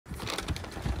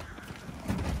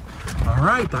All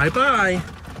right, bye-bye.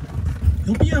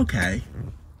 You'll be okay.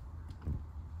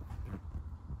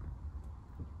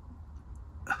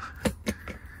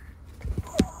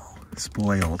 Oh,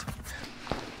 spoiled.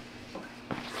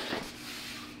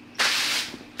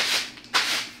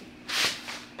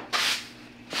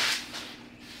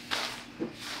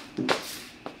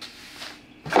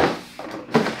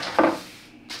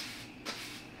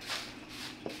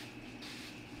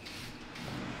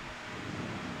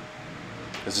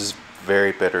 This is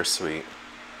very bittersweet.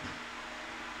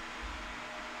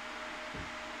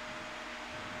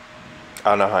 I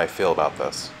don't know how I feel about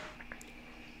this.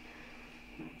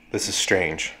 This is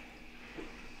strange.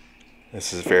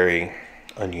 This is very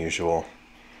unusual.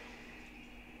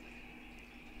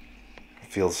 It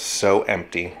feels so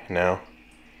empty now.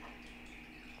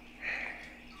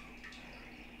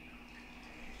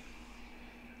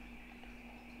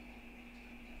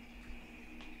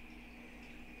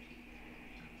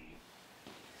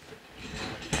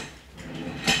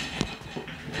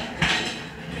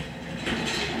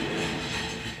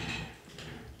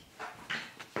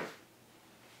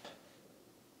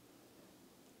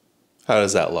 How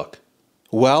does that look?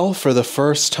 Well, for the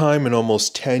first time in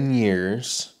almost 10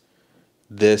 years,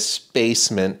 this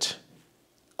basement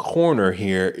corner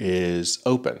here is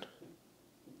open.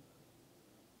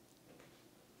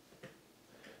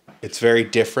 It's very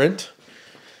different.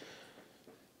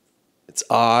 It's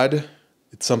odd.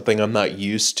 It's something I'm not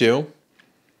used to.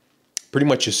 Pretty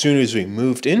much as soon as we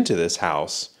moved into this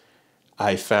house,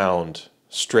 I found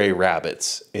stray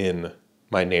rabbits in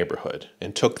my neighborhood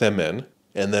and took them in.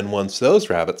 And then once those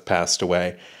rabbits passed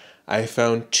away, I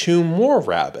found 2 more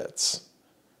rabbits,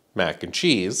 mac and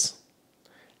cheese,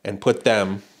 and put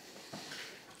them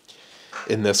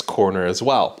in this corner as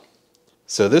well.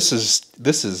 So this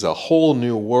is a whole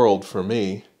new world for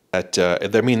me.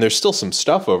 I mean, there's still some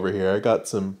stuff over here. I got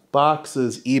some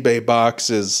boxes, eBay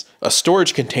boxes, a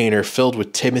storage container filled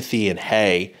with Timothy and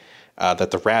hay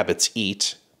that the rabbits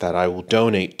eat that I will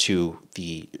donate to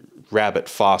the rabbit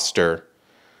foster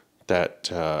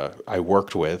that I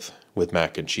worked with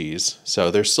mac and cheese. So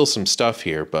there's still some stuff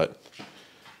here, but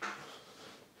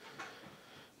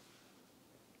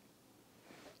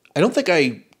I don't think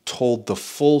I told the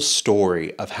full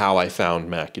story of how I found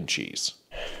mac and cheese.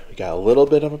 We got a little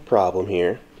bit of a problem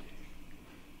here.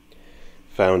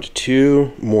 Found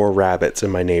 2 more rabbits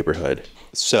in my neighborhood.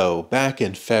 So back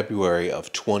in February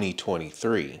of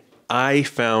 2023, I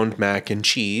found mac and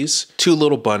cheese, 2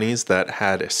 little bunnies that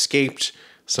had escaped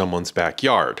someone's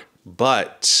backyard.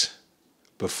 But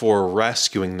before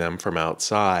rescuing them from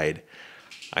outside,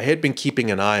 I had been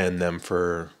keeping an eye on them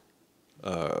for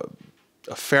a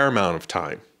fair amount of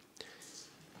time.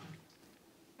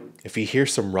 If you hear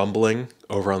some rumbling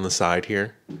over on the side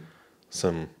here,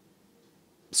 some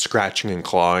scratching and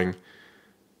clawing,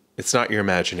 it's not your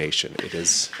imagination.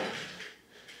 It's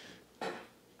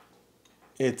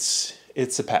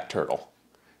a pet turtle.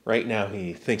 Right now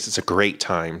he thinks it's a great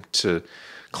time to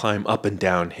climb up and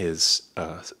down his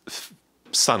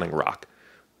sunning rock.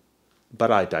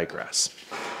 But I digress.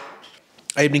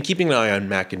 I had been keeping an eye on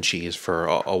mac and cheese for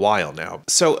a while now.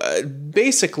 So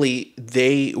basically,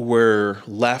 they were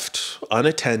left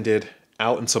unattended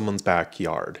out in someone's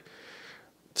backyard.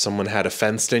 Someone had a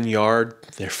fenced-in yard.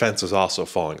 Their fence was also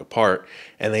falling apart.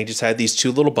 And they just had these 2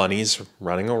 little bunnies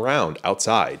running around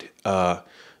outside. No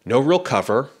real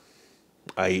cover.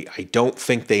 I don't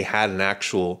think they had an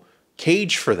actual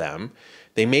cage for them.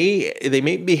 They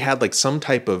maybe had like some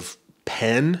type of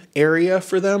pen area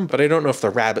for them, but I don't know if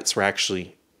the rabbits were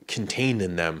actually contained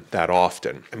in them that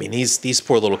often. I mean, these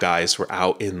poor little guys were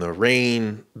out in the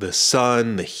rain, the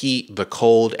sun, the heat, the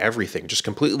cold, everything, just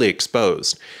completely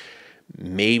exposed.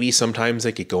 Maybe sometimes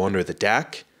they could go under the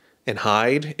deck and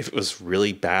hide if it was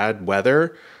really bad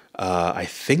weather. I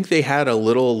think they had a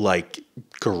little like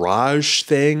garage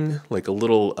thing, like a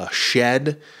little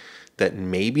shed that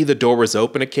maybe the door was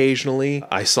open occasionally.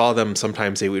 I saw them,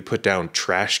 sometimes they would put down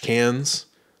trash cans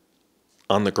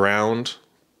on the ground,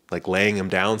 like laying them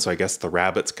down, so I guess the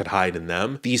rabbits could hide in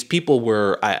them. These people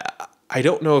were, I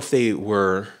don't know if they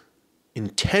were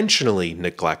intentionally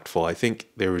neglectful. I think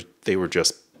they were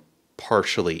just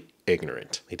partially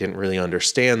ignorant. They didn't really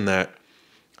understand that,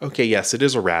 okay, yes, it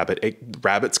is a rabbit.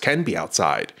 Rabbits can be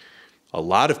outside. A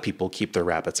lot of people keep their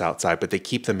rabbits outside, but they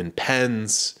keep them in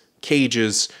pens,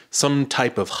 cages, some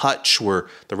type of hutch where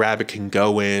the rabbit can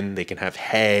go in, they can have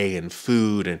hay and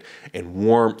food and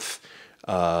warmth,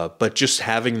 but just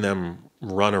having them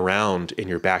run around in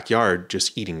your backyard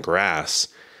just eating grass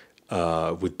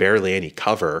with barely any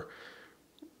cover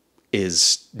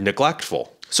is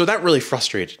neglectful. So that really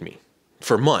frustrated me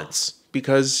for months.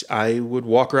 because I would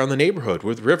walk around the neighborhood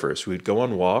with Rivers. We'd go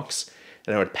on walks,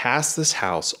 and I would pass this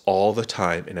house all the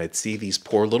time, and I'd see these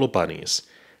poor little bunnies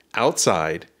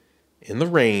outside in the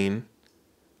rain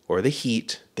or the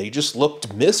heat. They just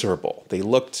looked miserable. They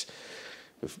looked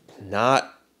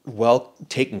not well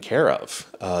taken care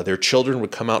of. Their children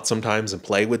would come out sometimes and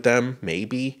play with them,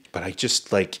 maybe, but I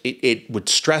just it would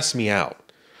stress me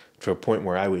out to a point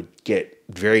where I would get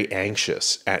very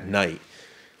anxious at night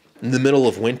in the middle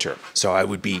of winter. So I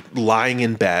would be lying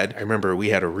in bed. I remember we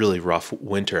had a really rough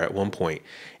winter at one point.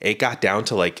 It got down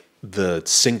to like the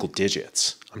single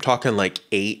digits. I'm talking like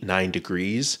 8, 9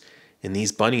 degrees, and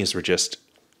these bunnies were just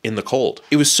in the cold.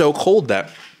 It was so cold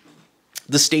that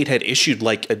the state had issued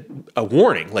like a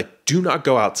warning, like, do not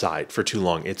go outside for too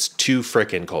long. It's too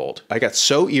freaking cold. I got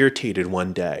so irritated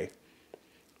one day,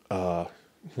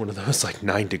 one of those like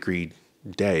 9-degree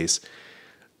days,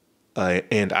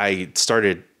 and I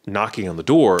started knocking on the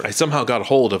door. I somehow got a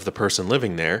hold of the person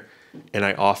living there, and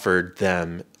I offered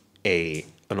them an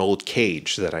old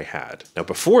cage that I had. Now,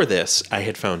 before this, I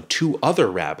had found 2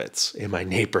 other rabbits in my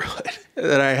neighborhood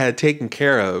that I had taken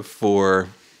care of for...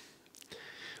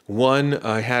 One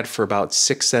I had for about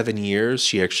 6-7 years.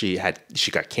 She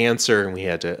got cancer, and we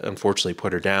had to unfortunately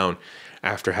put her down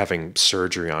after having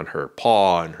surgery on her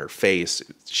paw and her face.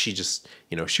 She just,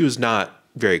 she was not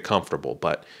very comfortable,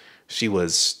 but she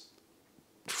was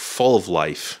full of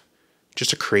life,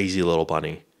 just a crazy little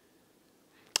bunny.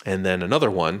 And then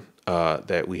another one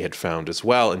that we had found as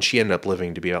well, and she ended up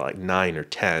living to be like 9 or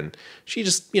 10. She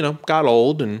just, got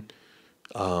old, and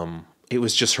it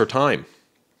was just her time.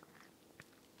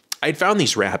 I'd found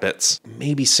these rabbits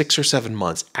maybe 6 or 7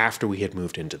 months after we had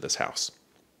moved into this house.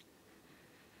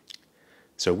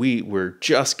 So we were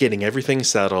just getting everything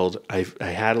settled. I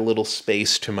had a little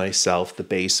space to myself, the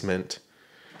basement,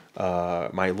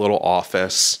 my little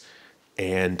office,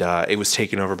 and it was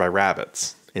taken over by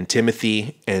rabbits. And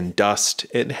Timothy and dust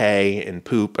and hay and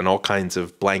poop and all kinds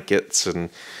of blankets and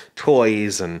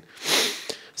toys. And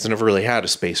so I never really had a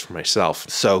space for myself.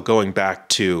 So going back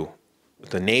to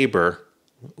the neighbor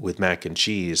with mac and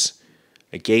cheese,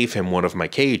 I gave him one of my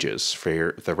cages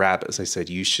for the rabbits. I said,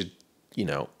 you should,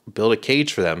 build a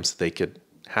cage for them so they could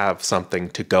have something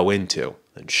to go into.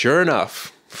 And sure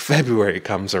enough, February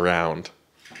comes around.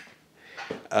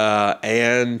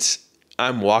 And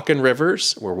I'm walking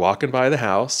Rivers. We're walking by the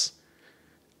house.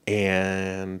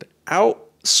 And out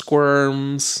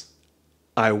squirms,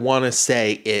 I want to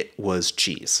say it was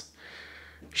Cheese.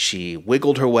 She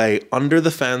wiggled her way under the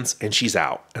fence, and she's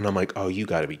out. And I'm like, oh, you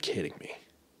got to be kidding me.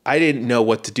 I didn't know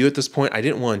what to do at this point. I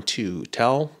didn't want to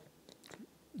tell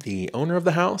the owner of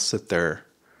the house that their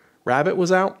rabbit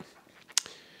was out.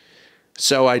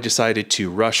 So I decided to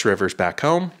rush Rivers back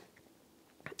home.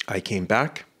 I came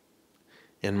back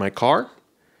in my car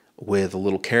with a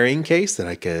little carrying case that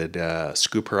I could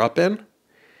scoop her up in.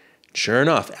 Sure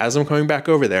enough, as I'm coming back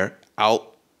over there,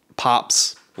 out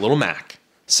pops little Mac.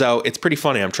 So it's pretty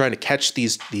funny. I'm trying to catch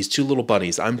these 2 little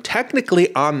bunnies. I'm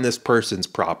technically on this person's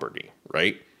property,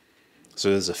 right? So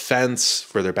there's a fence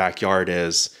where their backyard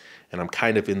is, and I'm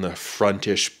kind of in the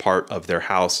frontish part of their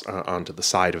house, onto the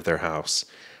side of their house.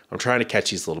 I'm trying to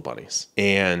catch these little bunnies.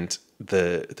 And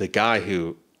the guy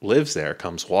who lives there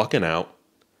comes walking out,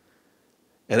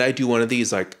 and I do one of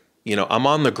these, like, I'm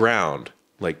on the ground,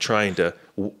 like trying to,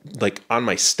 like on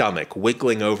my stomach,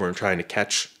 wiggling over and trying to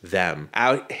catch them.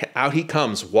 Out he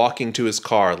comes, walking to his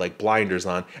car, like blinders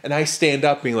on, and I stand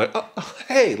up being like, oh,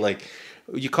 hey, like,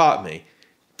 you caught me.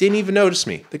 Didn't even notice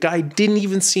me. The guy didn't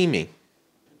even see me.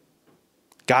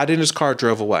 Got in his car,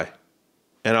 drove away.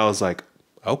 And I was like,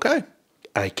 okay.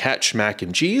 I catch mac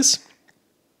and cheese.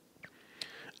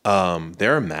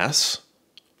 They're a mess.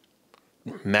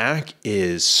 Mac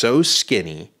is so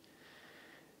skinny.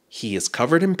 He is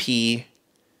covered in pee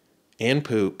and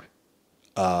poop.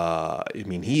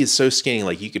 He is so skinny,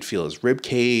 like you could feel his rib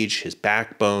cage, his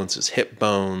backbones, his hip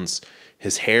bones.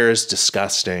 His hair is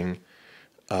disgusting.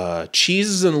 Cheese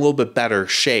is in a little bit better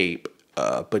shape,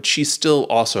 but she's still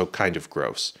also kind of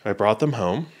gross. I brought them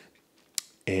home,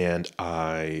 and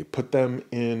I put them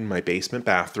in my basement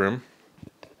bathroom.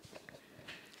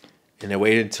 And I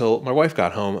waited until my wife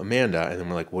got home, Amanda, and then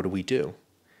we're like, what do we do?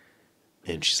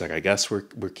 And she's like, I guess we're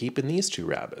keeping these 2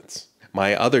 rabbits.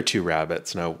 My other 2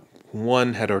 rabbits, now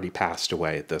one had already passed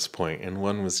away at this point, and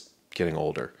one was getting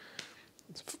older.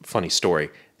 It's a funny story.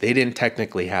 They didn't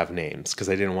technically have names because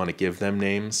I didn't want to give them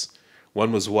names.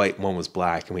 One was white, one was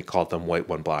black, and we called them White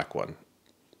One, Black One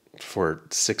for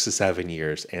 6 to 7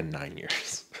 years and 9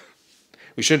 years.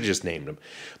 We should have just named them.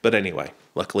 But anyway,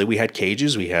 luckily we had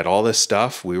cages. We had all this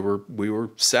stuff. We were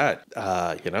set.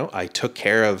 I took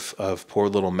care of poor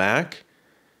little Mac.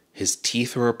 His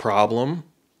teeth were a problem.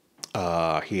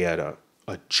 He had a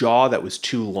jaw that was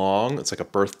too long. It's like a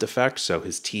birth defect. So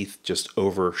his teeth just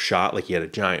overshot. Like he had a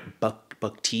giant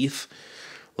buck teeth.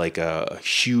 Like a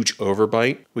huge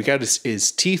overbite. We got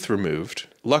his teeth removed.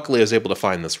 Luckily, I was able to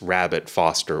find this rabbit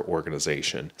foster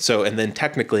organization. So, and then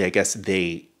technically, I guess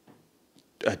they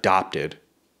adopted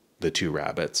the 2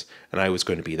 rabbits, and I was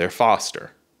going to be their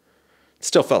foster.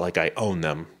 Still felt like I owned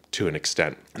them to an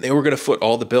extent. And they were going to foot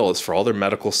all the bills for all their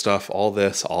medical stuff, all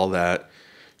this, all that.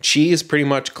 Cheese, pretty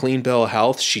much clean bill of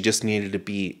health. She just needed to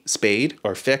be spayed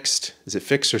or fixed. Is it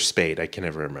fixed or spayed? I can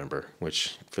never remember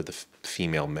which for the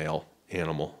female male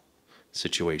animal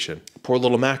situation. Poor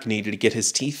little Mac needed to get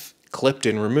his teeth clipped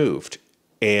and removed.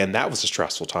 And that was a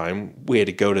stressful time. We had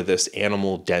to go to this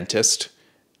animal dentist,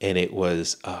 and it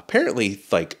was apparently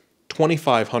like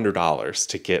 $2,500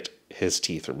 to get his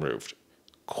teeth removed.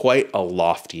 Quite a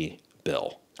lofty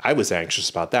bill. I was anxious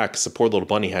about that because the poor little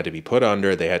bunny had to be put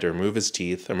under. They had to remove his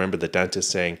teeth. I remember the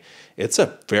dentist saying, it's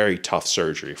a very tough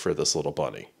surgery for this little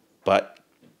bunny. But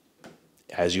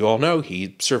as you all know,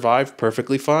 he survived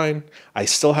perfectly fine. I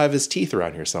still have his teeth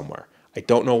around here somewhere. I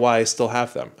don't know why I still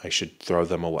have them. I should throw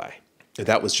them away.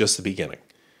 That was just the beginning.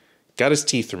 Got his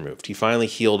teeth removed. He finally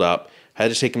healed up.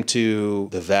 Had to take him to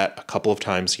the vet a couple of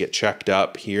times to get checked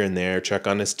up here and there, check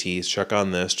on his teeth, check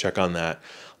on this, check on that.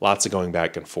 Lots of going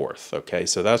back and forth, okay?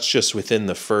 So that's just within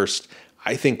the first,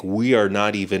 I think we are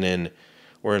not even in,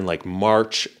 we're in like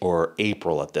March or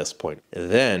April at this point.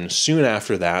 And then soon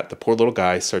after that, the poor little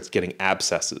guy starts getting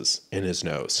abscesses in his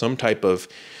nose. Some type of,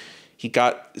 he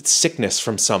got sickness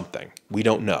from something. We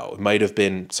don't know. It might have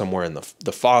been somewhere in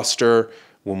the foster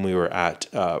when we were at,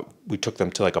 we took them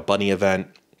to like a bunny event.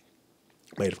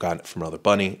 Might have gotten it from another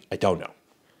bunny. I don't know.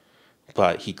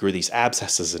 But he grew these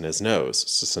abscesses in his nose.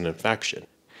 It's just an infection.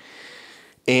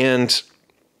 And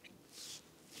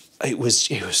it was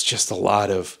just a lot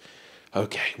of,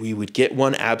 okay, we would get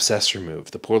one abscess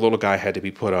removed. The poor little guy had to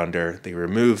be put under. They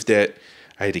removed it.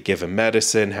 I had to give him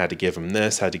medicine, had to give him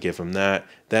this, had to give him that.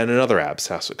 Then another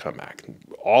abscess would come back.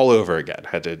 All over again.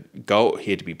 He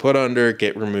had to be put under,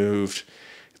 get removed.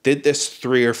 Did this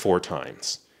 3 or 4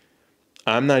 times.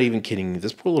 I'm not even kidding you.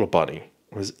 This poor little bunny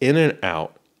was in and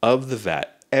out of the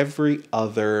vet every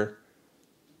other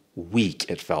week,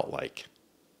 it felt like.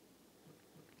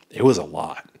 It was a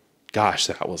lot. Gosh,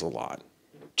 that was a lot.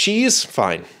 Cheese,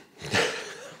 fine.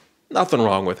 Nothing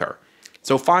wrong with her.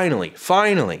 So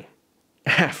finally,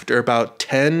 after about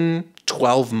 10,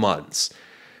 12 months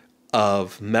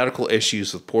of medical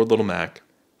issues with poor little Mac,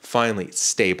 finally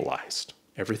stabilized.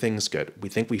 Everything's good. We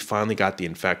think we finally got the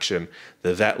infection.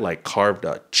 The vet like carved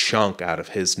a chunk out of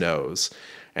his nose,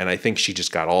 and I think she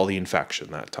just got all the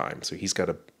infection that time. So he's got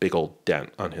a big old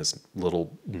dent on his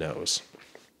little nose.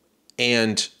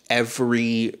 And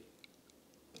every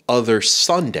other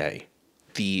Sunday,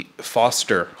 the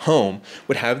foster home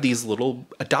would have these little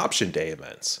adoption day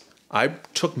events. I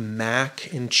took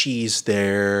Mac and Cheese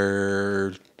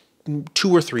there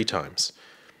 2 or 3 times.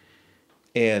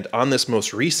 And on this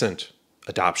most recent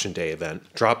adoption day event,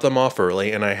 dropped them off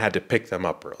early, and I had to pick them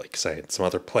up early because I had some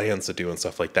other plans to do and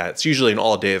stuff like that. It's usually an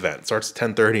all-day event. It starts at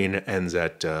 10:30 and it ends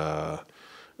at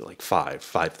like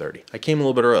 5:30. I came a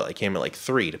little bit early. I came at like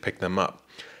 3 to pick them up.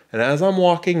 And as I'm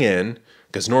walking in,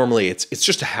 because normally it's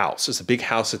just a house. It's a big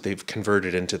house that they've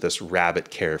converted into this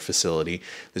rabbit care facility.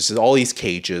 This is all these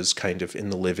cages kind of in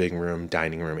the living room,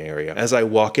 dining room area. As I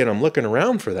walk in, I'm looking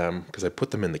around for them because I put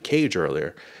them in the cage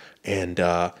earlier. And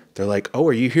they're like, oh,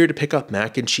 are you here to pick up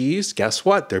Mac and Cheese? Guess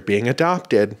what? They're being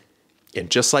adopted.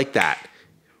 And just like that,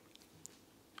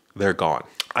 they're gone.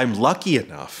 I'm lucky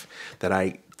enough that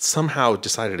I somehow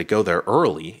decided to go there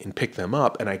early and pick them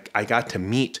up. And I got to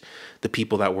meet the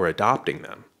people that were adopting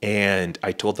them. And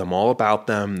I told them all about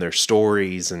them, their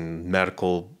stories and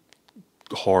medical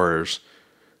horrors.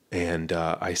 And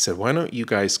I said, why don't you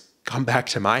guys come back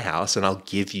to my house and I'll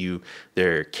give you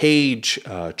their cage,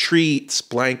 treats,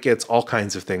 blankets, all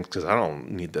kinds of things because I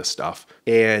don't need this stuff.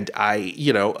 And I,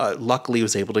 luckily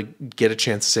was able to get a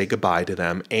chance to say goodbye to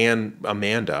them. And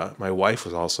Amanda, my wife,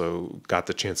 was also got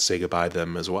the chance to say goodbye to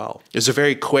them as well. It was a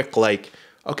very quick, like,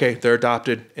 okay, they're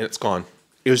adopted and it's gone.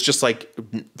 It was just like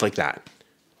that,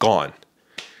 gone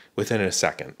within a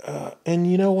second.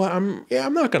 And you know what? I'm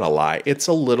not gonna lie. It's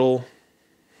a little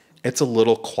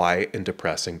quiet and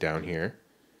depressing down here.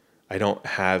 I don't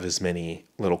have as many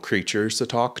little creatures to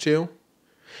talk to.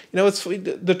 It's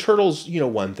the turtle's,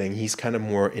 one thing. He's kind of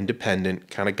more independent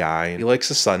kind of guy. He likes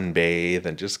to sunbathe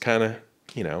and just kind of,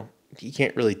 he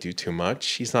can't really do too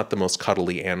much. He's not the most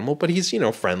cuddly animal, but he's,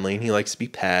 friendly and he likes to be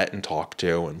pet and talked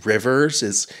to. And Rivers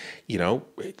is,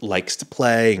 likes to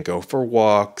play and go for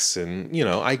walks. And,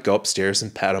 I go upstairs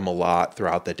and pet him a lot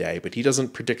throughout the day, but he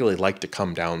doesn't particularly like to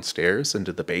come downstairs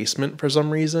into the basement for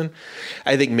some reason.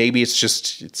 I think maybe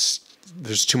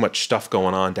there's too much stuff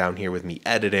going on down here with me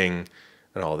editing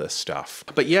and all this stuff.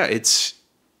 But yeah, it's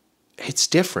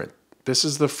different. This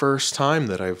is the first time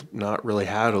that I've not really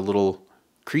had a little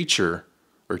creature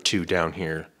or two down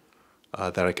here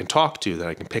that I can talk to, that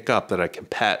I can pick up, that I can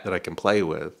pet, that I can play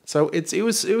with. So it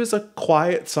was a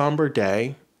quiet, somber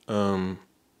day.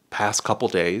 Past couple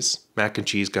days, Mac and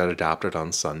Cheese got adopted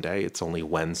on Sunday. It's only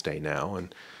Wednesday now,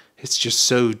 and it's just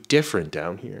so different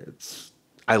down here.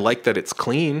 I like that it's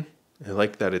clean. I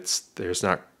like that there's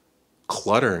not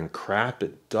clutter and crap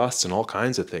and dust and all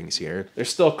kinds of things here.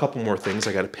 There's still a couple more things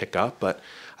I got to pick up, but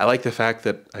I like the fact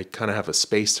that I kind of have a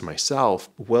space to myself.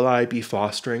 Will I be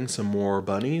fostering some more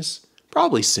bunnies?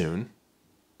 Probably soon.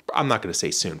 I'm not going to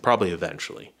say soon, probably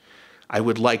eventually. I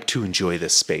would like to enjoy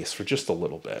this space for just a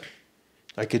little bit.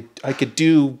 I could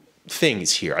do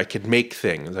things here. I could make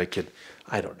things.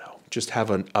 I don't know, just have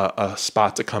a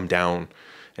spot to come down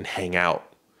and hang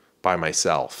out by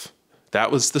myself. That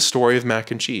was the story of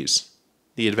Mac and Cheese.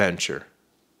 The adventure,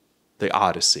 the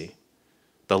odyssey,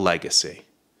 the legacy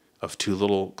of two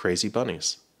little crazy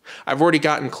bunnies. I've already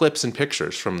gotten clips and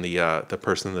pictures from the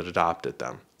person that adopted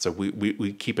them. So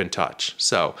we keep in touch.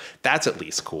 So that's at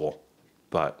least cool.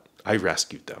 But I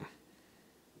rescued them.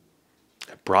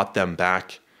 I brought them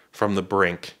back from the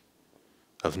brink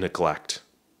of neglect.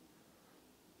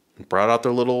 And brought out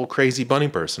their little crazy bunny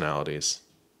personalities.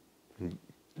 And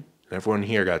everyone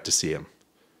here got to see them.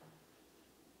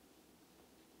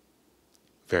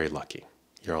 Very lucky.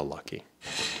 You're all lucky.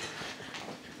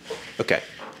 Okay,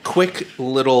 quick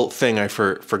little thing I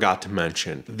forgot to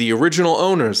mention. The original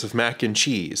owners of Mac and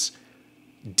Cheese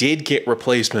did get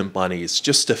replacement bunnies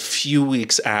just a few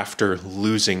weeks after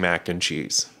losing Mac and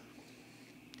Cheese.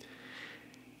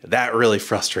 That really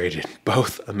frustrated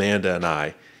both Amanda and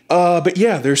I. But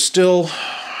yeah, they're still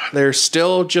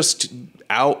just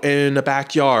out in a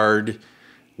backyard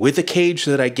with a cage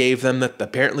that I gave them that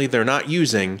apparently they're not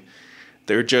using.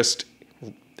 They're just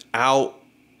out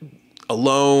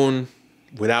alone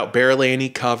without barely any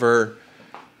cover.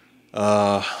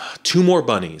 2 more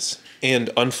bunnies. And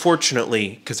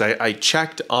unfortunately, because I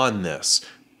checked on this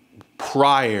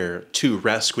prior to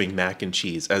rescuing Mac and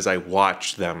Cheese, as I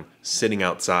watched them sitting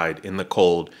outside in the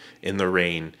cold, in the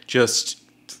rain, just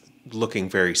looking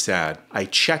very sad. I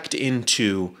checked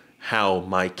into how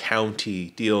my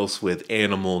county deals with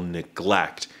animal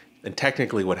neglect. And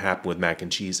technically what happened with Mac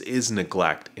and Cheese is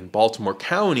neglect. In Baltimore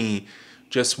County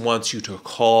just wants you to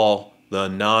call the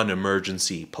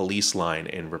non-emergency police line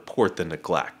and report the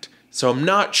neglect. So I'm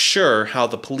not sure how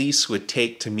the police would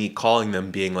take to me calling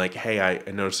them being like, hey, I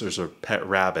noticed there's a pet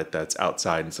rabbit that's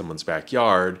outside in someone's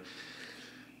backyard,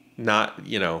 not,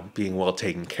 being well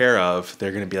taken care of.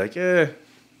 They're going to be like,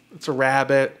 it's a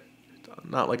rabbit.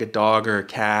 Not like a dog or a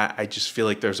cat. I just feel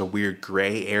like there's a weird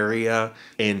gray area.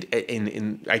 And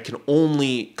I can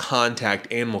only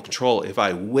contact animal control if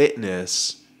I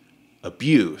witness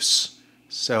abuse.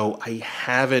 So I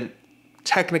haven't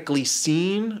technically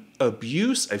seen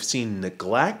abuse. I've seen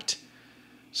neglect.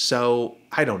 So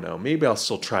I don't know. Maybe I'll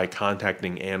still try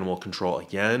contacting animal control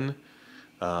again.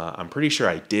 I'm pretty sure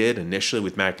I did initially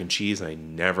with Mac and Cheese, and I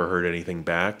never heard anything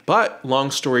back. But long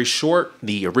story short,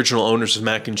 the original owners of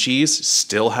Mac and Cheese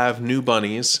still have new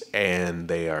bunnies, and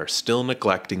they are still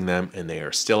neglecting them, and they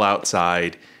are still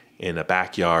outside in a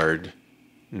backyard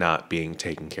not being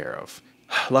taken care of.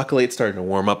 Luckily, it's starting to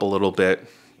warm up a little bit.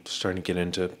 Starting to get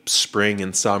into spring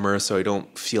and summer, so I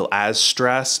don't feel as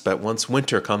stressed. But once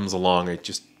winter comes along, I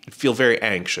just feel very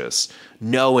anxious,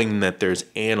 knowing that there's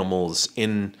animals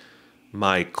in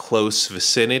my close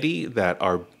vicinity that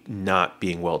are not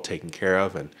being well taken care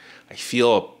of, and I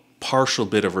feel a partial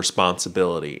bit of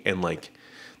responsibility and like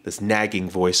this nagging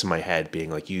voice in my head being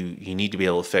like, you need to be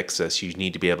able to fix this, you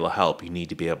need to be able to help, you need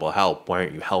to be able to help, why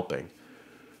aren't you helping?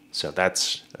 So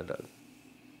that's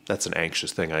an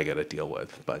anxious thing I got to deal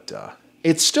with. But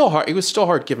it's still hard. It was still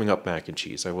hard giving up Mac and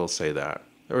Cheese, I will say that.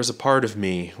 There was a part of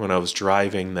me when I was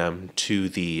driving them to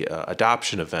the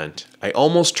adoption event, I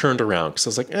almost turned around because I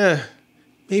was like,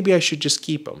 maybe I should just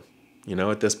keep them,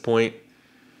 at this point.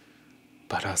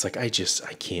 But I was like, I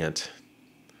can't.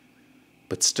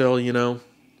 But still,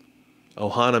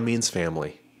 Ohana means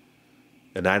family.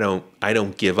 And I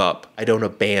don't give up. I don't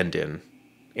abandon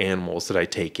animals that I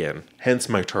take in. Hence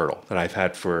my turtle that I've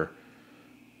had for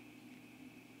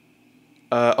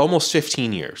almost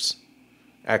 15 years.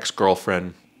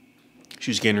 Ex-girlfriend she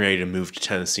was getting ready to move to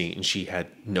Tennessee, and she had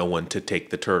no one to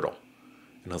take the turtle.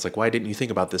 And I was like, why didn't you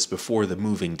think about this before the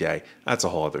moving day? That's a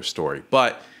whole other story.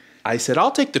 But I said,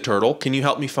 I'll take the turtle. Can you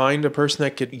help me find a person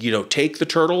that could, take the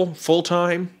turtle full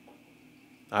time?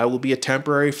 I will be a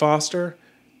temporary foster.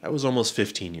 That was almost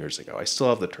 15 years ago. I still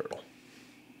have the turtle.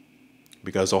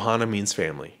 Because Ohana means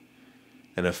family.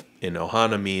 And if in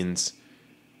Ohana means,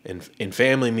 in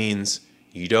family means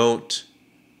you don't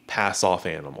pass off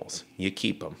animals. You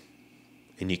keep them.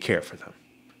 And you care for them.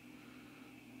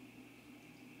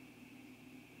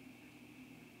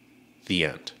 The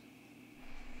end.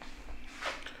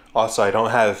 Also, I don't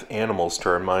have animals to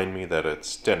remind me that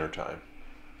it's dinner time.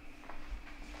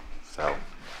 So,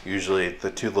 usually the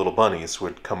two little bunnies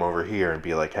would come over here and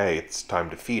be like, hey, it's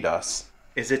time to feed us.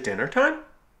 Is it dinner time?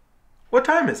 What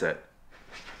time is it?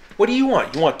 What do you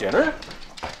want? You want dinner?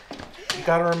 You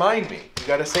gotta remind me. You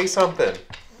gotta say something.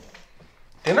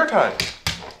 Dinner time.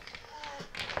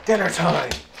 Dinner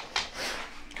time.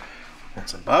 Want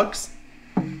some bugs?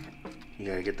 You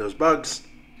gotta get those bugs.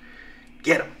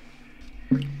 Get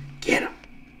them. Get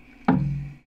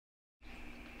them.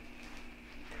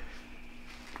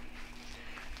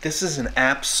 This is an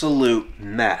absolute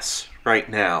mess right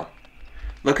now.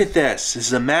 Look at this. This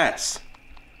is a mess.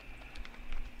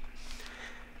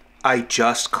 I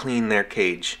just cleaned their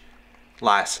cage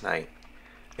last night,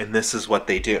 and this is what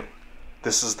they do.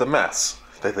 This is the mess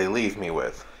that they leave me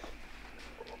with.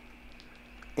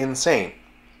 Insane.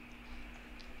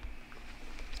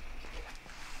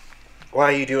 Why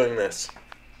are you doing this?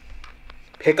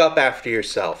 Pick up after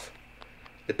yourself.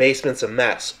 The basement's a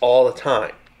mess all the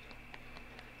time.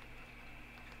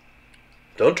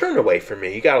 Don't turn away from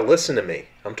me. You gotta listen to me.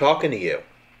 I'm talking to you.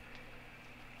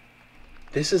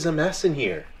 This is a mess in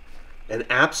here. An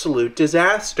absolute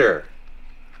disaster.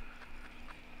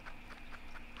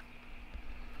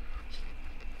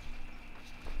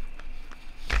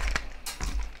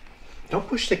 Don't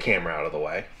push the camera out of the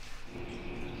way.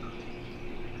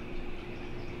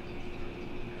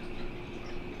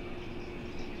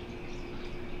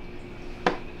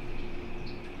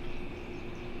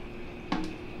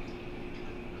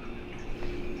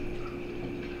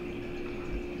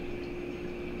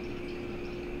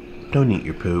 Don't eat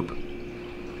your poop.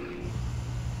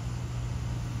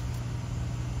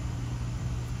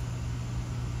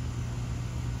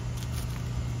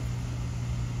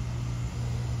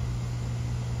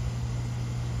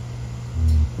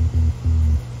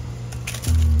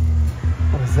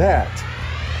 What is that?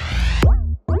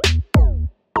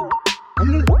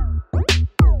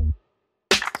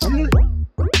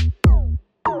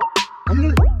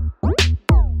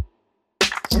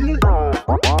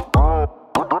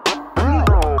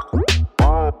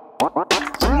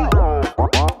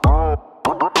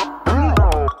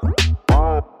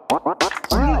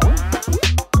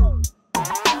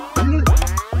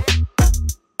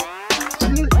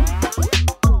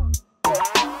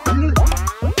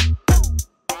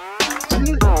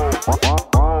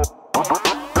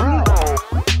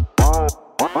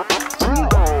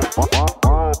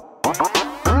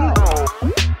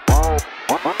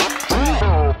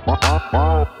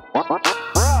 Wow.